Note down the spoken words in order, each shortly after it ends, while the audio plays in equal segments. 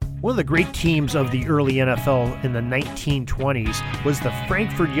One of the great teams of the early NFL in the 1920s was the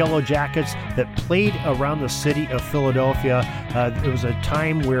Frankford Yellow Jackets that played around the city of Philadelphia. It was a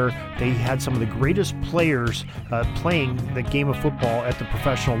time where they had some of the greatest players playing the game of football at the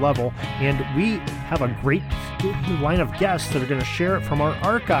professional level, and we have a great line of guests that are going to share it from our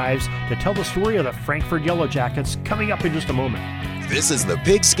archives to tell the story of the Frankford Yellow Jackets coming up in just a moment. This is the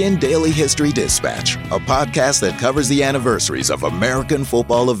Pigskin Daily History Dispatch, a podcast that covers the anniversaries of American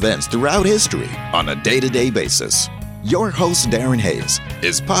football events throughout history on a day-to-day basis. Your host, Darren Hayes,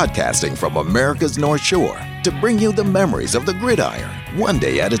 is podcasting from America's North Shore to bring you the memories of the gridiron, one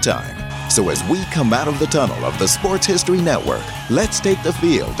day at a time. So as we come out of the tunnel of the Sports History Network, let's take the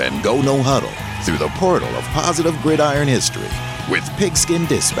field and go no huddle through the portal of positive gridiron history with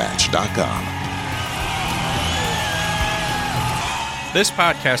pigskindispatch.com. This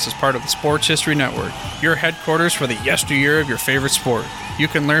podcast is part of the Sports History Network, your headquarters for the yesteryear of your favorite sport. You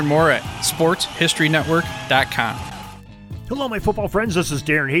can learn more at sportshistorynetwork.com. Hello, my football friends. This is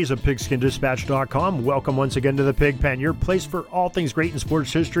Darren Hayes of pigskindispatch.com. Welcome once again to the Pig Pen, your place for all things great in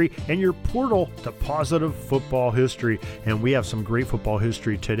sports history and your portal to positive football history. And we have some great football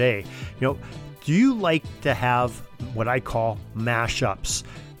history today. Do you like to have what I call mashups?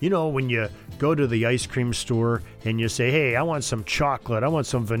 When you go to the ice cream store and you say, hey, I want some chocolate, I want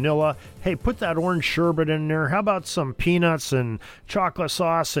some vanilla. Hey, put that orange sherbet in there. How about some peanuts and chocolate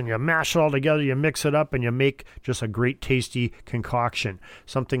sauce? And you mash it all together, you mix it up, and you make just a great tasty concoction.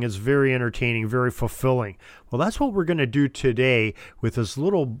 Something that's very entertaining, very fulfilling. Well, that's what we're going to do today with this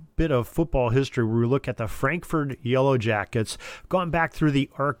little bit of football history where we look at the Frankford Yellow Jackets, gone back through the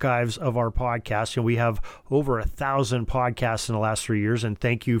archives of our podcast. We have over 1,000 podcasts in the last 3 years, and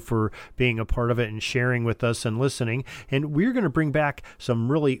thank you for being a part of it and sharing with us and listening. And we're going to bring back some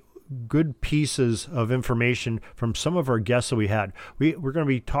really good pieces of information from some of our guests that we had. We're going to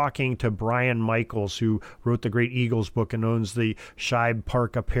be talking to Brian Michaels, who wrote the great Eagles book and owns the Shibe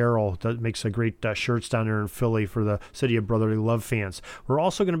Park Apparel that makes a great shirts down there in Philly for the City of Brotherly Love fans. We're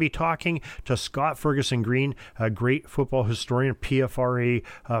also going to be talking to Scott Ferguson Green, a great football historian, PFRA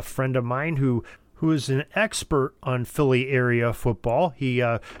friend of mine who is an expert on Philly area football. He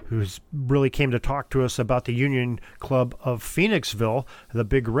really came to talk to us about the Union Club of Phoenixville, the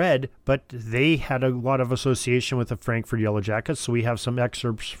Big Red, but they had a lot of association with the Frankford Yellow Jackets, so we have some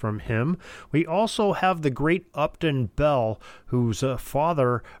excerpts from him. We also have the great Upton Bell, whose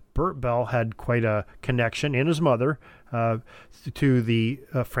father, Bert Bell, had quite a connection, and his mother, to the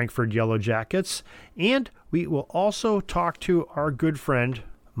Frankford Yellow Jackets. And we will also talk to our good friend,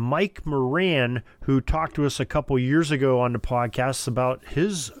 Mike Moran, who talked to us a couple years ago on the podcast about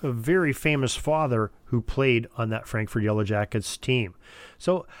his very famous father who played on that Frankford Yellow Jackets team.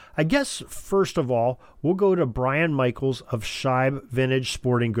 So I guess, first of all, we'll go to Brian Michaels of Shibe Vintage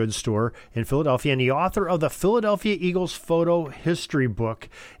Sporting Goods Store in Philadelphia and the author of the Philadelphia Eagles Photo History Book.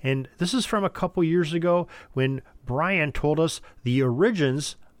 And this is from a couple years ago when Brian told us the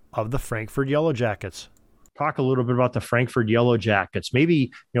origins of the Frankford Yellow Jackets. Talk a little bit about the Frankford Yellow Jackets.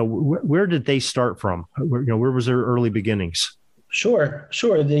 Maybe, where did they start from? Where was their early beginnings? Sure.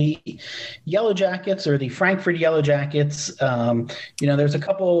 The Yellow Jackets, or the Frankford Yellow Jackets, there's a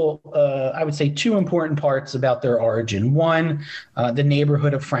couple, I would say two important parts about their origin. One, the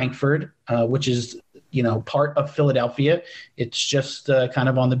neighborhood of Frankford, which is, part of Philadelphia. It's just kind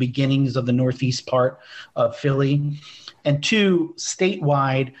of on the beginnings of the northeast part of Philly. And two,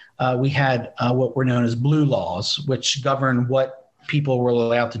 statewide, we had what were known as blue laws, which govern what people were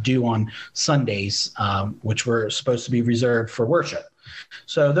allowed to do on Sundays, which were supposed to be reserved for worship.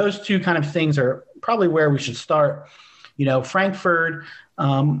 So those two kind of things are probably where we should start. Frankford,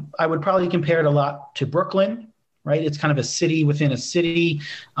 I would probably compare it a lot to Brooklyn, right? It's kind of a city within a city.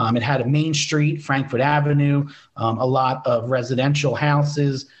 It had a main street, Frankford Avenue, a lot of residential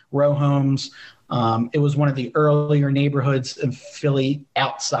houses, row homes. It was one of the earlier neighborhoods of Philly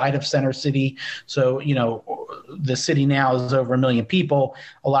outside of Center City. So, the city now is over 1 million people.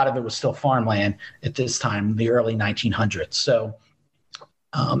 A lot of it was still farmland at this time, the early 1900s. So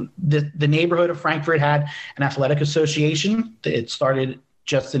the neighborhood of Frankfurt had an athletic association. It started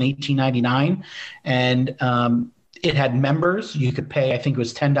just in 1899. And it had members. You could pay, I think it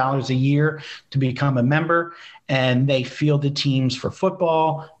was $10 a year to become a member. And they fielded teams for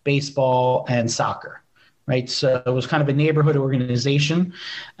football, baseball, and soccer, right? So it was kind of a neighborhood organization,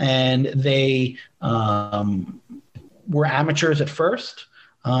 and they were amateurs at first,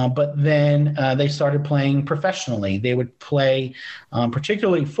 but then they started playing professionally. They would play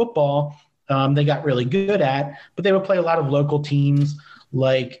particularly football. They got really good at, but they would play a lot of local teams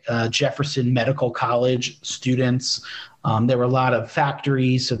like Jefferson Medical College students. There were a lot of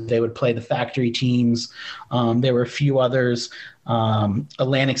factories, so they would play the factory teams. There were a few others,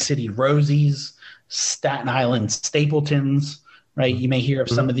 Atlantic City Rosies, Staten Island Stapletons, right? You may hear of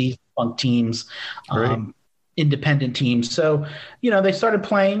some of these funk teams, independent teams. So, they started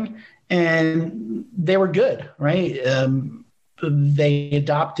playing and they were good, right? They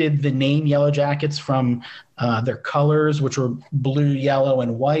adopted the name Yellow Jackets from their colors, which were blue, yellow,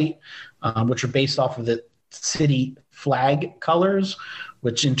 and white, which are based off of the city flag colors,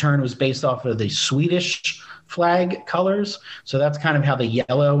 which in turn was based off of the Swedish flag colors. So that's kind of how the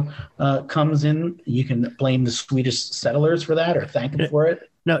yellow comes in. You can blame the Swedish settlers for that or thank them for it.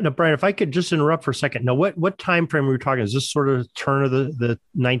 No, Brian, if I could just interrupt for a second. Now, what time frame are we talking? Is this sort of turn of the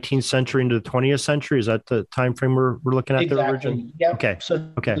 19th century into the 20th century? Is that the time frame we're looking at? Exactly. The origin? Yep. Okay. So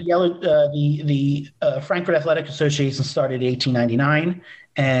the Frankfurt Athletic Association started in 1899,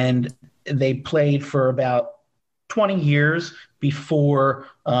 and they played for about 20 years before,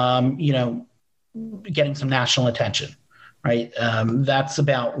 getting some national attention. Right. That's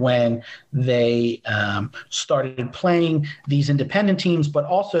about when they started playing these independent teams, but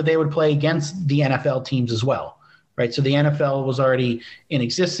also they would play against the NFL teams as well. Right. So the NFL was already in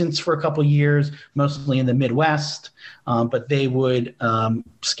existence for a couple of years, mostly in the Midwest, but they would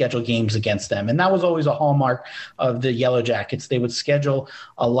schedule games against them. And that was always a hallmark of the Yellow Jackets. They would schedule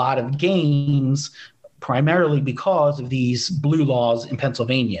a lot of games primarily because of these blue laws in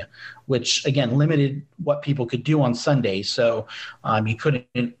Pennsylvania, which, again, limited what people could do on Sundays. So you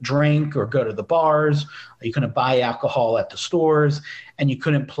couldn't drink or go to the bars, you couldn't buy alcohol at the stores, and you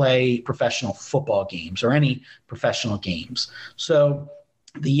couldn't play professional football games or any professional games. So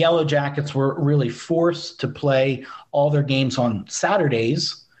the Yellow Jackets were really forced to play all their games on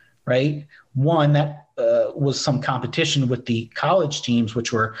Saturdays, right? One, that was some competition with the college teams,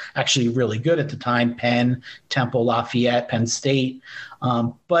 which were actually really good at the time, Penn, Temple, Lafayette, Penn State.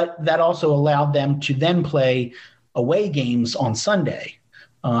 But that also allowed them to then play away games on Sunday.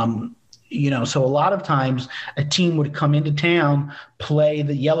 So a lot of times a team would come into town, play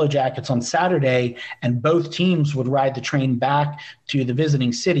the Yellow Jackets on Saturday, and both teams would ride the train back to the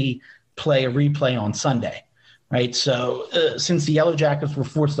visiting city, play a replay on Sunday. Right. So since the Yellow Jackets were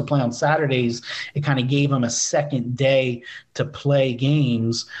forced to play on Saturdays, it kind of gave them a second day to play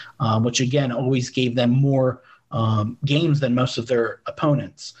games, which, again, always gave them more games than most of their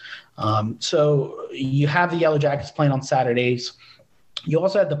opponents. So you have the Yellow Jackets playing on Saturdays. You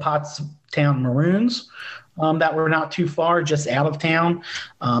also had the Pottstown Maroons that were not too far, just out of town.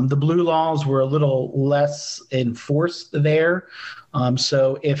 The blue laws were a little less enforced there.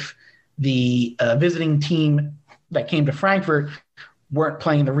 So if the visiting team that came to Frankfurt weren't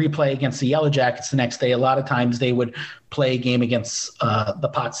playing the replay against the Yellow Jackets the next day, a lot of times they would play a game against the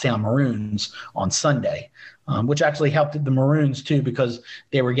Pottstown Maroons on Sunday, which actually helped the Maroons too, because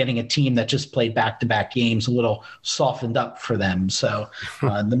they were getting a team that just played back-to-back games, a little softened up for them. So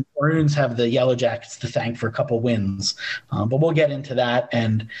the Maroons have the Yellow Jackets to thank for a couple wins, but we'll get into that.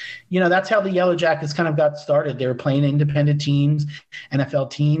 And, that's how the Yellow Jackets kind of got started. They were playing independent teams,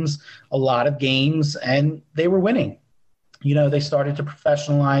 NFL teams, a lot of games, and they were winning. They started to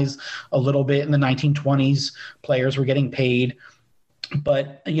professionalize a little bit in the 1920s. Players were getting paid,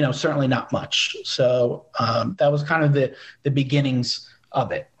 but, certainly not much. So that was kind of the beginnings of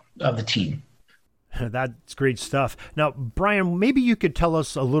the team. That's great stuff. Now, Brian, maybe you could tell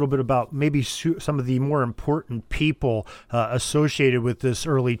us a little bit about maybe some of the more important people associated with this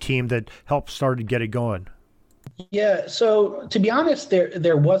early team that helped start to get it going. Yeah. So to be honest,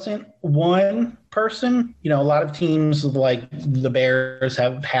 there wasn't one person. A lot of teams like the Bears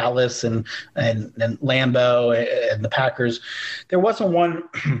have Hallis and Lambeau and the Packers. There wasn't one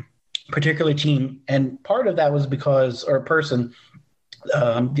particular team. And part of that was because, or person,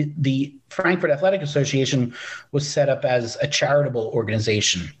 the Frankfurt Athletic Association was set up as a charitable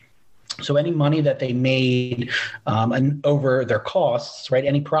organization. So any money that they made and over their costs, right,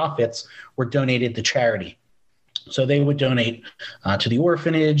 any profits were donated to charity. So they would donate to the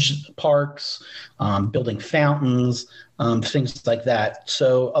orphanage, parks, building fountains, things like that.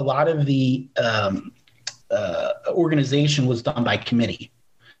 So a lot of the organization was done by committee.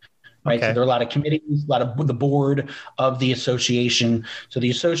 Right. Okay. So there are a lot of committees, a lot of the board of the association. So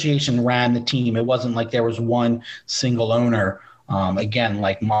the association ran the team. It wasn't like there was one single owner, again,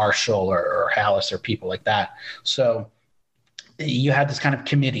 like Marshall or Hallis or people like that. So you had this kind of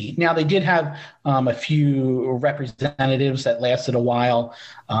committee. Now, they did have a few representatives that lasted a while.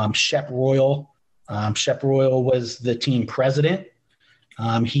 Shep Royal. Shep Royal was the team president.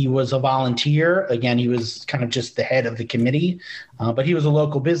 He was a volunteer. Again, he was kind of just the head of the committee, but he was a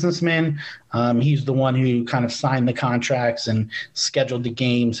local businessman. He's the one who kind of signed the contracts and scheduled the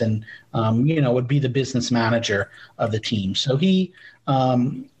games and, would be the business manager of the team. So he,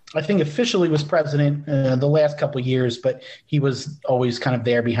 I think, officially was president the last couple of years, but he was always kind of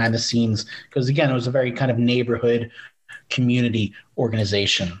there behind the scenes because, again, it was a very kind of neighborhood community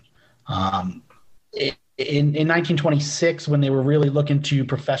organization. In 1926, when they were really looking to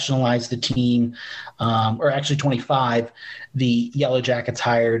professionalize the team, or actually 25, the Yellow Jackets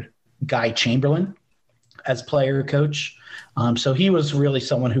hired Guy Chamberlain as player coach. So he was really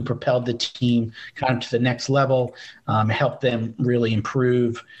someone who propelled the team kind of to the next level, helped them really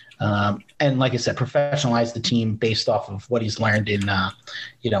improve, and like I said, professionalize the team based off of what he's learned in,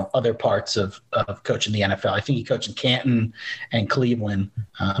 other parts of coaching the NFL. I think he coached in Canton and Cleveland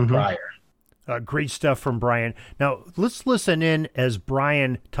prior. Great stuff from Brian. Now, let's listen in as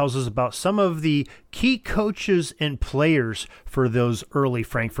Brian tells us about some of the key coaches and players for those early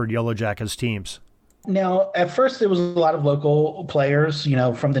Frankford Yellow Jackets teams. Now, at first, there was a lot of local players,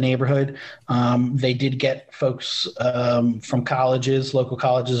 from the neighborhood. They did get folks from colleges, local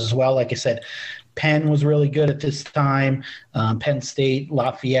colleges as well. Like I said, Penn was really good at this time. Penn State,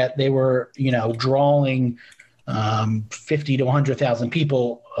 Lafayette, they were, drawing 50 to 100,000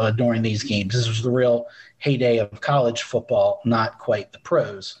 people during these games. This was the real heyday of college football, not quite the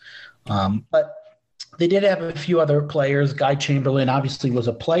pros. But they did have a few other players. Guy Chamberlain obviously was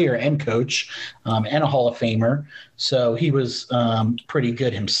a player and coach and a Hall of Famer, so he was pretty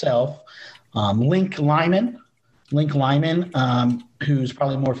good himself. Link Lyman, who's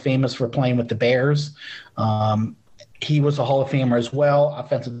probably more famous for playing with the Bears. He was a Hall of Famer as well,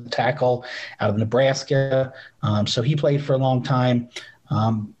 offensive tackle out of Nebraska. So he played for a long time.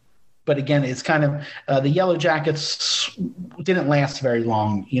 But again, it's kind of the Yellow Jackets didn't last very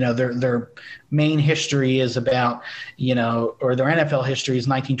long. Their main history is about, or their NFL history is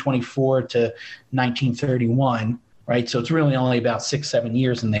 1924 to 1931, right? So it's really only about 6-7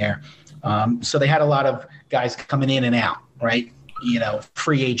 years in there. So they had a lot of guys coming in and out, right?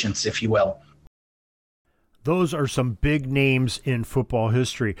 Free agents, if you will. Those are some big names in football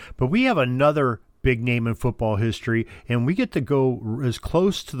history, but we have another big name in football history, and we get to go as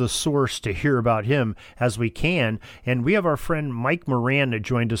close to the source to hear about him as we can. And we have our friend Mike Moran that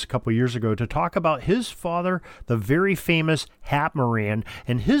joined us a couple years ago to talk about his father, the very famous Hap Moran,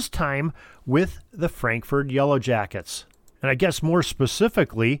 and his time with the Frankford Yellow Jackets. And I guess more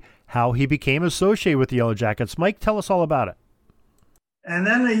specifically, how he became associated with the Yellow Jackets. Mike, tell us all about it. And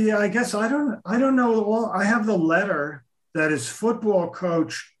then I guess I don't know. Well, I have the letter that his football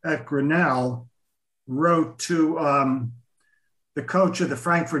coach at Grinnell wrote to the coach of the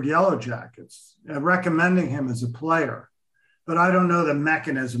Frankford Yellow Jackets, recommending him as a player. But I don't know the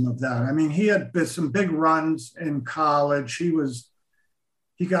mechanism of that. I mean, he had some big runs in college. He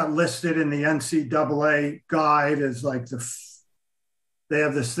got listed in the NCAA guide as like they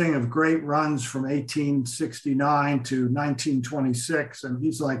have this thing of great runs from 1869 to 1926. And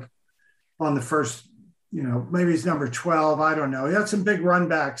he's like on the first, maybe he's number 12. I don't know. He had some big run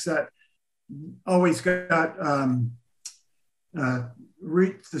backs that always got, the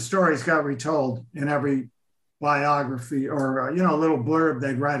stories got retold in every biography or, a little blurb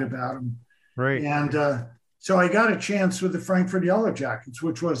they'd write about him. Right. And so I got a chance with the Frankford Yellow Jackets,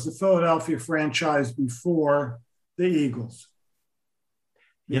 which was the Philadelphia franchise before the Eagles.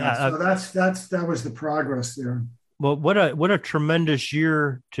 Yeah, so that was the progress there. Well, what a tremendous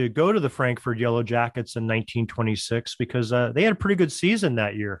year to go to the Frankford Yellow Jackets in 1926 because they had a pretty good season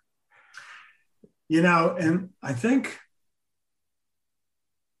that year. And I think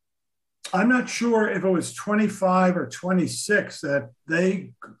I'm not sure if it was 25 or 26 that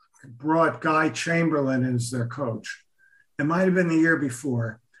they brought Guy Chamberlain as their coach. It might have been the year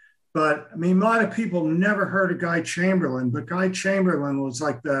before. But I mean, a lot of people never heard of Guy Chamberlain, but Guy Chamberlain was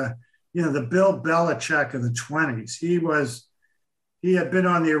like the Bill Belichick of the 20s. He had been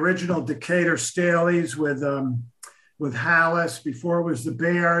on the original Decatur Staleys with Hallis before it was the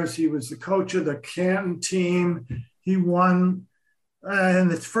Bears. He was the coach of the Canton team. He won in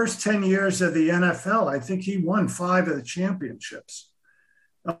the first 10 years of the NFL. I think he won 5 of the championships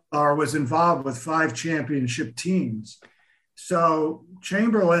or was involved with 5 championship teams. So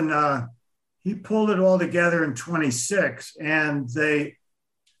Chamberlain, he pulled it all together in 26, and they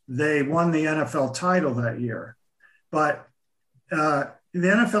won the NFL title that year. But the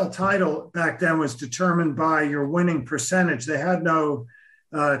NFL title back then was determined by your winning percentage. They had no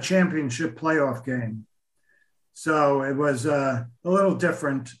championship playoff game. So it was a little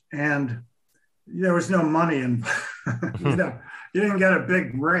different. And there was no money in, you didn't get a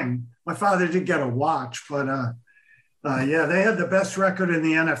big ring. My father did get a watch, but yeah, they had the best record in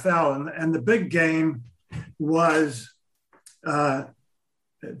the NFL. And the big game was they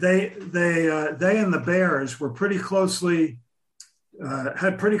and the Bears were pretty closely,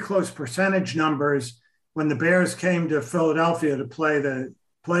 had pretty close percentage numbers when the Bears came to Philadelphia to play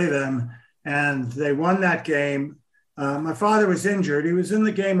them, and they won that game. My father was injured. He was in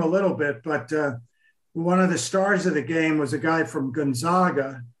the game a little bit, but one of the stars of the game was a guy from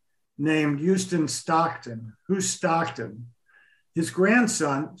Gonzaga named Houston Stockton. Who's Stockton? His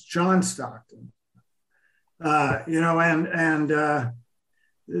grandson, John Stockton. So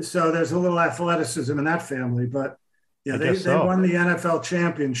there's a little athleticism in that family, but yeah, they won the NFL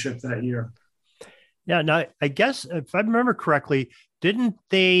championship that year. Yeah, now I guess if I remember correctly, didn't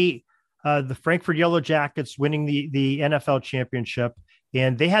they, the Frankford Yellow Jackets winning the NFL championship,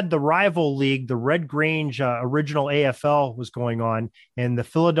 and they had the rival league, the Red Grange original AFL was going on, and the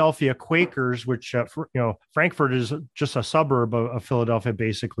Philadelphia Quakers, which, Frankford is just a suburb of Philadelphia,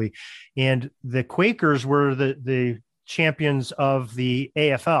 basically. And the Quakers were the champions of the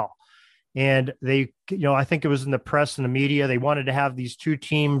AFL. And they, I think it was in the press and the media, they wanted to have these two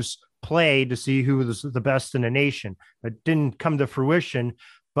teams play to see who was the best in the nation. It didn't come to fruition,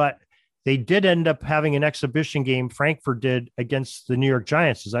 but they did end up having an exhibition game. Frankfurt did against the New York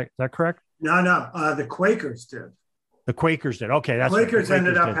Giants. Is that correct? No. The Quakers did. The Quakers did. Okay. The Quakers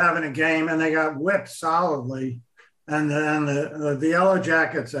ended up having a game and they got whipped solidly. And then the Yellow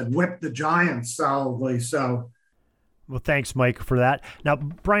Jackets had whipped the Giants solidly. So, well, thanks, Mike, for that. Now,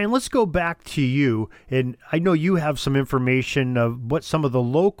 Brian, let's go back to you. And I know you have some information of what some of the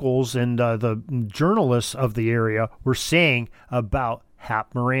locals and the journalists of the area were saying about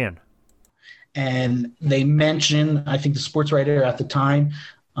Hap Moran. And they mentioned, I think the sports writer at the time,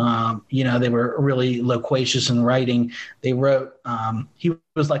 they were really loquacious in writing. They wrote, he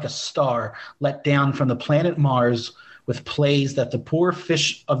was like a star let down from the planet Mars with plays that the poor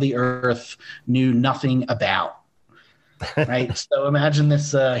fish of the earth knew nothing about. Right. So imagine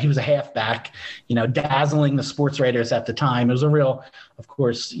this. He was a halfback, dazzling the sports writers at the time. It was a real, of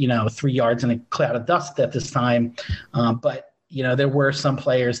course, 3 yards in a cloud of dust at this time. But there were some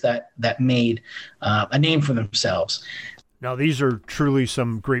players that made a name for themselves. Now, these are truly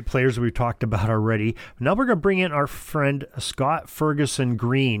some great players that we've talked about already. Now we're going to bring in our friend Scott Ferguson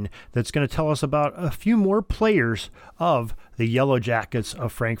Green that's going to tell us about a few more players of the Yellow Jackets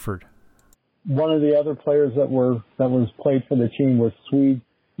of Frankfurt. One of the other players that was played for the team was Swede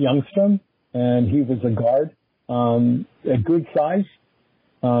Ljungström, and he was a guard, a good size.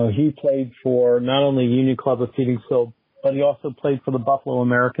 He played for not only Union Club of Petersfield, but he also played for the Buffalo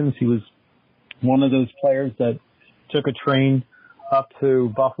Americans. He was one of those players that took a train up to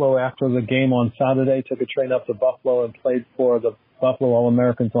Buffalo after the game on Saturday, took a train up to Buffalo and played for the Buffalo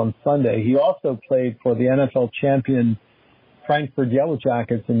All-Americans on Sunday. He also played for the NFL champion Frankford Yellow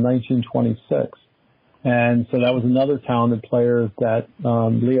Jackets in 1926. And so that was another talented player that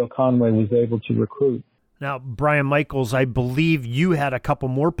Leo Conway was able to recruit. Now, Brian Michaels, I believe you had a couple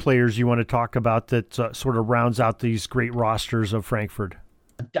more players you want to talk about that sort of rounds out these great rosters of Frankfurt.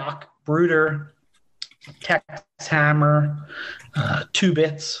 Doc Bruder, Tex Hammer, Two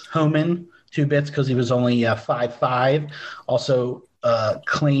Bits Homan, Two Bits because he was only 5'5". Also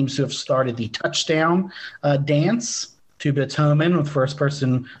claims to have started the touchdown dance. Two Bits Homan, the first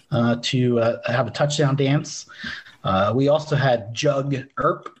person to have a touchdown dance. We also had Jug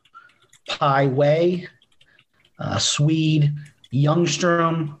Earp, Pi Wei, Swede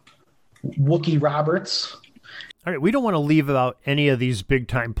Ljungström, Wookie Roberts. All right, we don't want to leave out any of these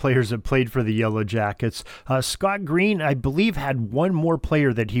big-time players that played for the Yellow Jackets. Scott Green, I believe, had one more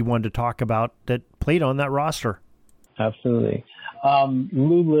player that he wanted to talk about that played on that roster. Absolutely.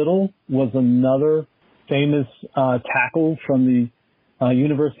 Lou Little was another famous tackle from the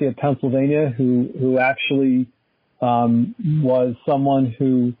University of Pennsylvania who actually was someone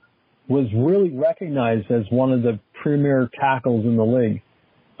who was really recognized as one of the premier tackles in the league.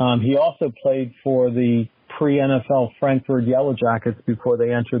 He also played for the pre-NFL Frankfurt Yellow Jackets before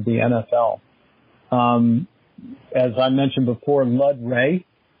they entered the NFL. As I mentioned before, Lud Ray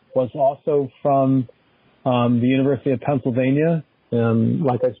was also from the University of Pennsylvania.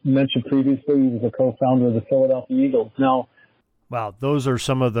 Like I mentioned previously, he was a co-founder of the Philadelphia Eagles. Now, wow, those are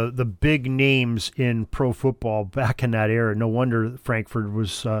some of the big names in pro football back in that era. No wonder Frankfurt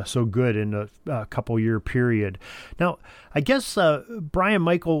was so good in a couple-year period. Now, I guess, Brian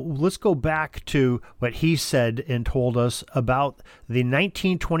Michael, let's go back to what he said and told us about the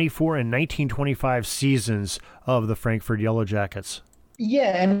 1924 and 1925 seasons of the Frankfurt Yellow Jackets.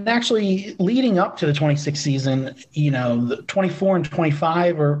 Yeah, and actually leading up to the 26th season, the 24 and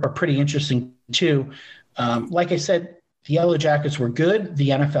 25 are pretty interesting too. Like I said, the Yellow Jackets were good. The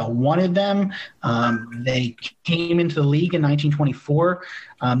NFL wanted them. They came into the league in 1924.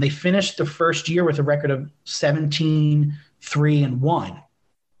 They finished the first year with a record of 17-3-1.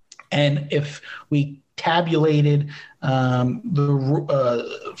 And if we tabulated the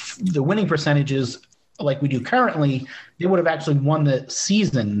winning percentages like we do currently, they would have actually won the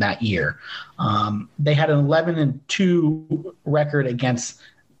season that year. They had an 11-2 record against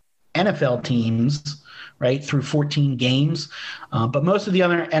NFL teams, right, through 14 games. But most of the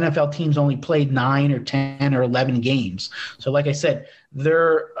other NFL teams only played 9 or 10 or 11 games. So like I said,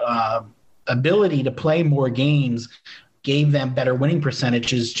 their ability to play more games gave them better winning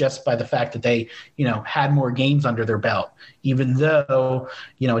percentages just by the fact that they, had more games under their belt, even though,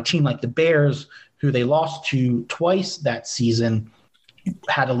 a team like the Bears, who they lost to twice that season,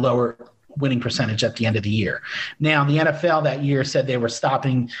 had a lower winning percentage at the end of the year. Now, the NFL that year said they were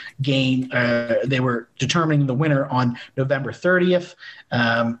they were determining the winner on November 30th.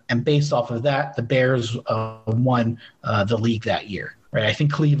 And based off of that, the Bears won the league that year, right? I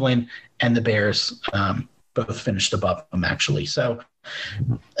think Cleveland and the Bears both finished above them, actually. So,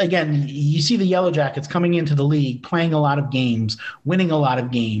 again, you see the Yellow Jackets coming into the league, playing a lot of games, winning a lot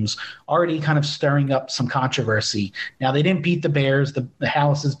of games, already kind of stirring up some controversy. Now, they didn't beat the Bears. The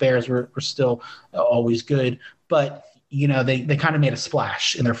Hallis's Bears were still always good, but they kind of made a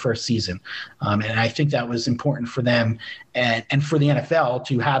splash in their first season. And I think that was important for them and for the NFL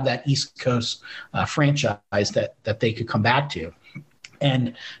to have that East Coast franchise that they could come back to.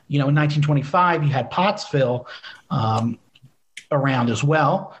 And, in 1925, you had Pottsville around as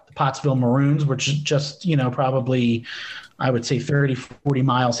well. The Pottsville Maroons, which is just, probably, I would say 30, 40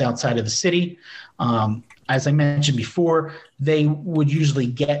 miles outside of the city. As I mentioned before, they would usually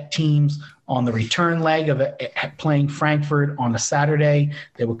get teams on the return leg of playing Frankford on a Saturday.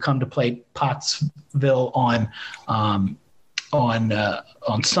 They would come to play Pottsville on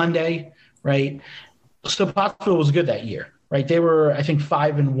Sunday, right? So Pottsville was good that year, right? They were, I think,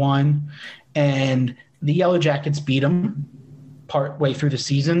 5-1, and the Yellow Jackets beat them part way through the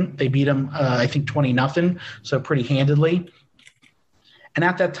season. They beat them, I think, 20-0, so pretty handedly. And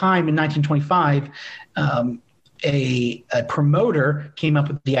at that time in 1925, a promoter came up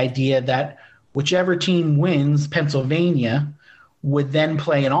with the idea that whichever team wins, Pennsylvania, would then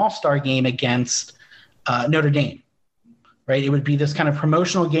play an all-star game against Notre Dame. Right? It would be this kind of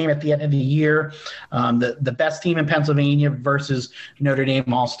promotional game at the end of the year, the best team in Pennsylvania versus Notre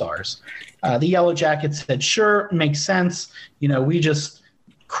Dame All-Stars. The Yellow Jackets said, sure, makes sense. We just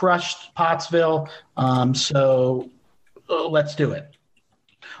crushed Pottsville, so let's do it.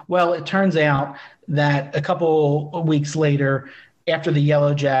 Well, it turns out that a couple of weeks later, after the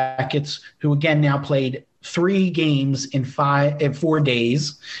Yellow Jackets, who again now played 3 games in 4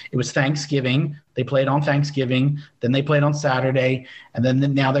 days, it was Thanksgiving. They played on Thanksgiving, then they played on Saturday, and then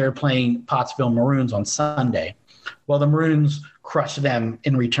now they're playing Pottsville Maroons on Sunday. Well, the Maroons crushed them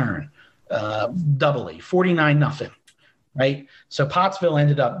in return, doubly, 49-0, right? So Pottsville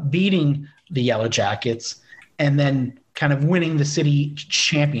ended up beating the Yellow Jackets and then kind of winning the city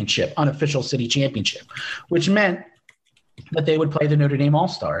championship, unofficial city championship, which meant that they would play the Notre Dame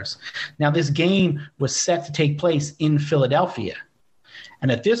All-Stars. Now, this game was set to take place in Philadelphia.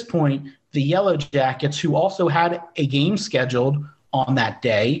 And at this point, the Yellow Jackets, who also had a game scheduled on that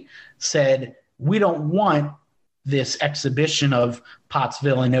day, said, we don't want this exhibition of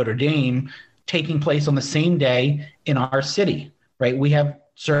Pottsville and Notre Dame taking place on the same day in our city, right? We have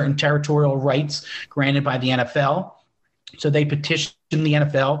certain territorial rights granted by the NFL. So they petitioned the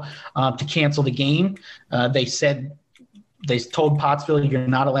NFL to cancel the game. They told Pottsville, you're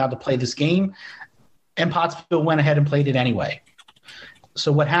not allowed to play this game. And Pottsville went ahead and played it anyway. So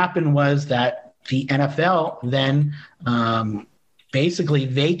what happened was that the NFL then basically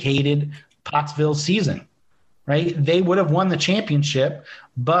vacated Pottsville's season, right? They would have won the championship,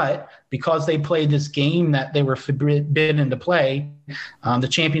 but because they played this game that they were forbidden to play, the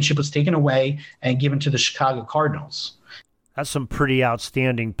championship was taken away and given to the Chicago Cardinals. That's some pretty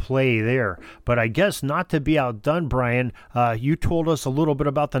outstanding play there. But I guess not to be outdone, Brian, you told us a little bit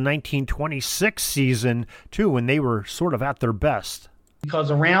about the 1926 season, too, when they were sort of at their best.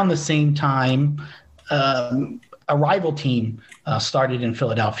 Because around the same time, a rival team started in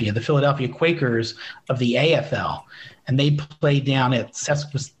Philadelphia, the Philadelphia Quakers of the AFL. And they played down at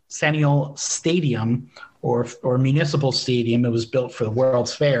Sesquicentennial Stadium, or Municipal Stadium. It was built for the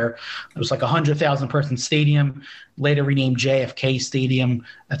World's Fair. It was like a 100,000 person stadium, later renamed JFK Stadium.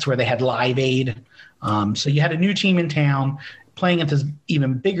 That's where they had Live Aid. So you had a new team in town. playing at this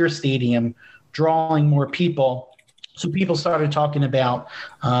even bigger stadium, drawing more people. So people started talking about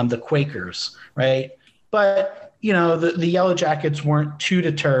the Quakers, right? But, the Yellow Jackets weren't too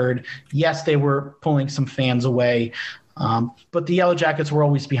deterred. Yes, they were pulling some fans away, but the Yellow Jackets were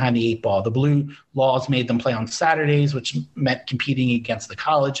always behind the eight ball. The blue laws made them play on Saturdays, which meant competing against the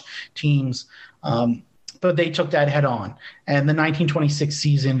college teams. But they took that head on. And the 1926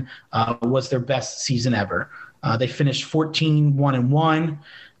 season was their best season ever. They finished 14-1-1.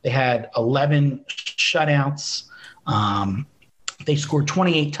 They had 11 shutouts. They scored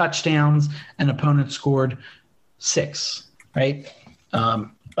 28 touchdowns, and opponents scored 6, right?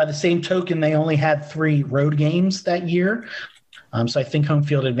 By the same token, they only had 3 road games that year. So I think home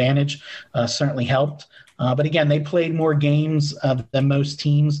field advantage certainly helped. But again, they played more games than most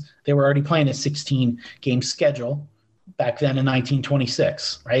teams. They were already playing a 16-game schedule back then in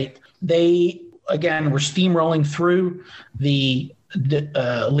 1926, right? They, again, were steamrolling through the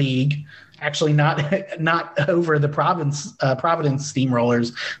league. Actually, not over the Providence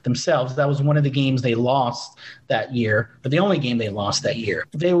Steamrollers themselves. That was one of the games they lost that year, but the only game they lost that year.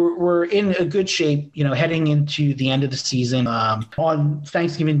 They were in a good shape, heading into the end of the season. On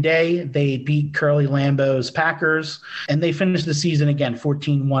Thanksgiving Day, they beat Curly Lambeau's Packers, and they finished the season again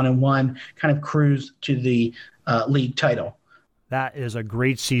 14-1-1, kind of cruised to the league title. That is a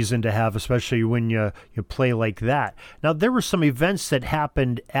great season to have, especially when you play like that. Now, there were some events that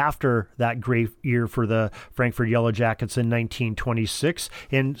happened after that great year for the Frankford Yellow Jackets in 1926,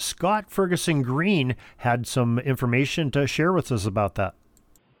 and Scott Ferguson Green had some information to share with us about that.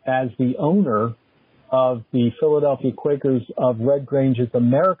 As the owner of the Philadelphia Quakers of Red Grange's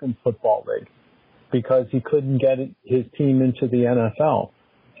American Football League, because he couldn't get his team into the NFL,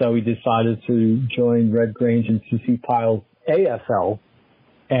 so he decided to join Red Grange and C.C. Pyle's AFL,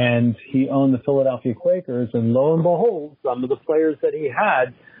 and he owned the Philadelphia Quakers, and lo and behold, some of the players that he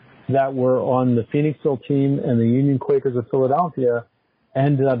had that were on the Phoenixville team and the Union Quakers of Philadelphia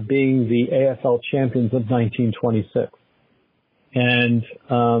ended up being the AFL champions of 1926. And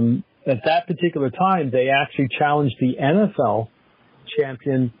at that particular time, they actually challenged the NFL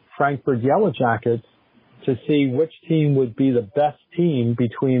champion Frankford Yellow Jackets to see which team would be the best team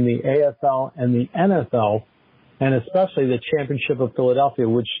between the AFL and the NFL, and especially the championship of Philadelphia,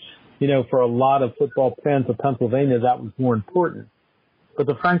 which, for a lot of football fans of Pennsylvania, that was more important. But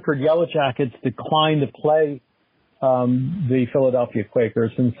the Frankford Yellow Jackets declined to play the Philadelphia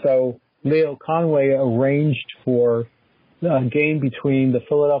Quakers, and so Leo Conway arranged for a game between the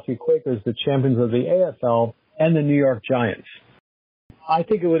Philadelphia Quakers, the champions of the AFL, and the New York Giants. I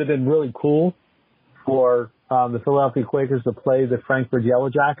think it would have been really cool for the Philadelphia Quakers to play the Frankford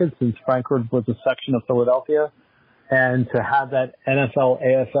Yellow Jackets, since Frankford was a section of Philadelphia, and to have that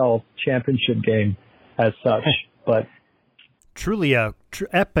NFL-AFL championship game as such. But truly a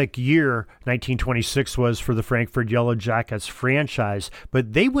epic year 1926 was for the Frankford Yellow Jackets franchise,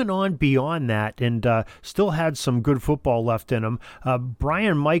 but they went on beyond that and still had some good football left in them.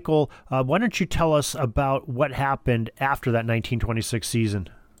 Brian Michael, why don't you tell us about what happened after that 1926 season?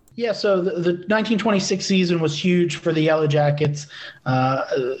 Yeah, so the 1926 season was huge for the Yellow Jackets.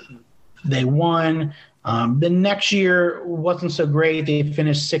 They won. The next year wasn't so great. They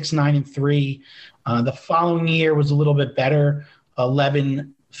finished 6-9-3. The following year was a little bit better,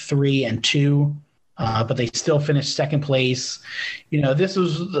 11-3-2, but they still finished second place. This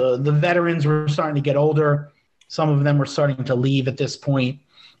was the veterans were starting to get older. Some of them were starting to leave at this point.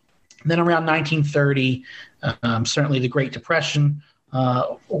 Then around 1930, certainly the Great Depression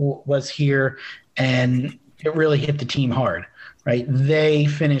was here, and it really hit the team hard, right? They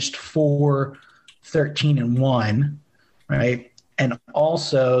finished 4-13-1, right? And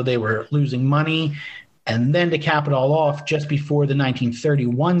also they were losing money. And then to cap it all off, just before the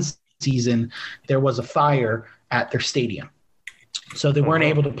 1931 season, there was a fire at their stadium. So they weren't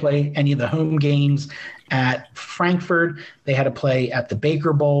able to play any of the home games at Frankford. They had to play at the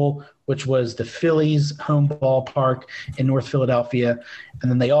Baker Bowl, which was the Phillies' home ballpark in North Philadelphia.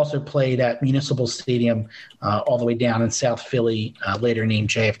 And then they also played at Municipal Stadium all the way down in South Philly, later named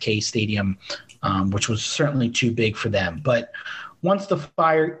JFK Stadium, which was certainly too big for them. But once the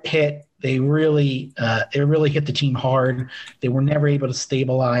fire hit, it really hit the team hard. They were never able to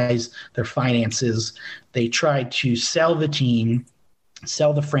stabilize their finances. They tried to sell the team,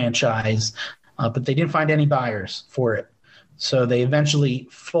 sell the franchise, but they didn't find any buyers for it. So they eventually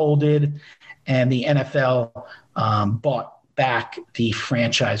folded, and the NFL bought back the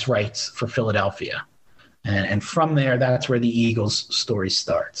franchise rights for Philadelphia. And from there, that's where the Eagles story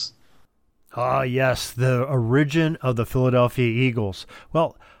starts. Ah, yes, the origin of the Philadelphia Eagles.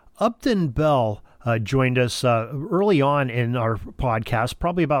 Well, Upton Bell joined us early on in our podcast,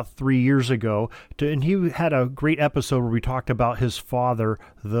 probably about 3 years ago, and he had a great episode where we talked about his father,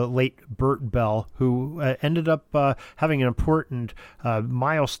 the late Bert Bell, who ended up having an important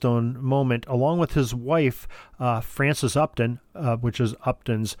milestone moment along with his wife, Frances Upton, which is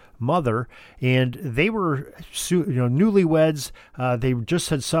Upton's mother, and they were newlyweds. They just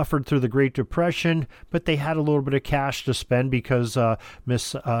had suffered through the Great Depression, but they had a little bit of cash to spend because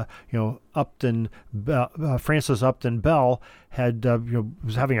Miss Upton, Frances Upton Bell had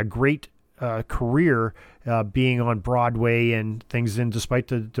was having a great career being on Broadway and things, and despite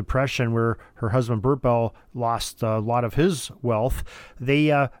the Depression where her husband Bert Bell lost a lot of his wealth,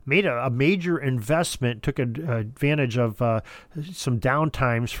 they made a major investment, took advantage of some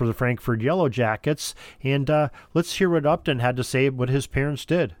downtimes for the Frankford Yellow Jackets, and let's hear what Upton had to say, what his parents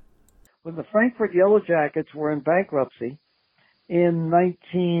did. When the Frankford Yellow Jackets were in bankruptcy in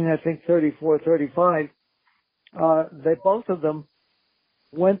 1934, 35, they both of them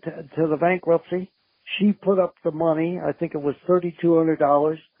went to the bankruptcy. She put up the money, I think it was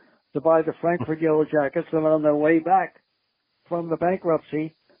 $3,200, to buy the Frankfurt Yellow Jackets, and on their way back from the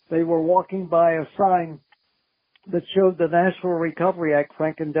bankruptcy, they were walking by a sign that showed the National Recovery Act,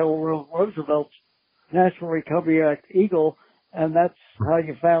 Franklin Delano Roosevelt's National Recovery Act Eagle, and that's how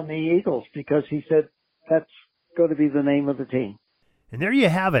you found the Eagles, because he said that's going to be the name of the team. And there you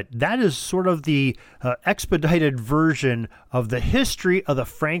have it. That is sort of the expedited version of the history of the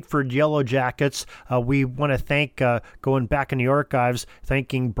Frankford Yellow Jackets. We want to thank, going back in the archives,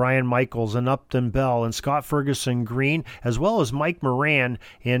 thanking Brian Michaels and Upton Bell and Scott Ferguson Green, as well as Mike Moran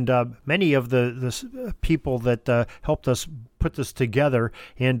and many of the people that helped us put this together.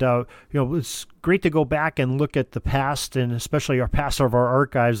 And it's great to go back and look at the past, and especially our past of our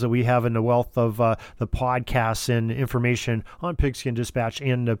archives that we have in the wealth of the podcasts and information on Pigskin Dispatch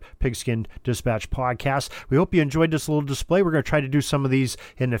and the Pigskin Dispatch podcast. We hope you enjoyed this little display. We're going to try to do some of these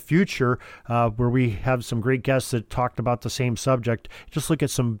in the future where we have some great guests that talked about the same subject. Just look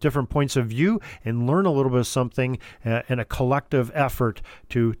at some different points of view and learn a little bit of something in a collective effort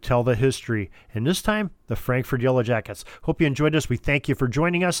to tell the history. And this time, the Frankford Yellow Jackets. Hope you enjoyed this. We thank you for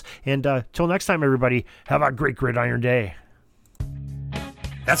joining us. And till next time, everybody, have a great gridiron day.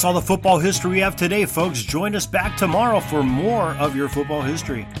 That's all the football history we have today, folks. Join us back tomorrow for more of your football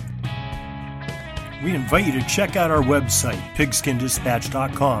history. We invite you to check out our website,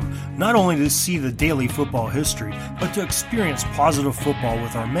 pigskindispatch.com, not only to see the daily football history, but to experience positive football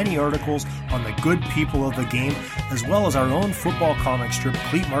with our many articles on the good people of the game, as well as our own football comic strip,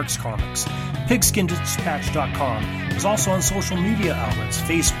 Cleat Marks Comics. Pigskindispatch.com is also on social media outlets,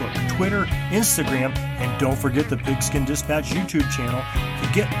 Facebook, Twitter, Instagram, and don't forget the Pigskin Dispatch YouTube channel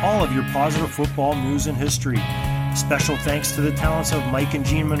to get all of your positive football news and history. Special thanks to the talents of Mike and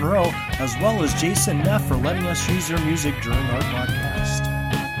Gene Monroe, as well as Jason Neff for letting us use their music during our podcast.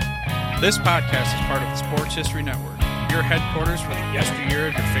 This podcast is part of the Sports History Network, your headquarters for the yesteryear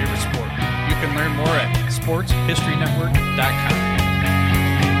of your favorite sport. You can learn more at sportshistorynetwork.com.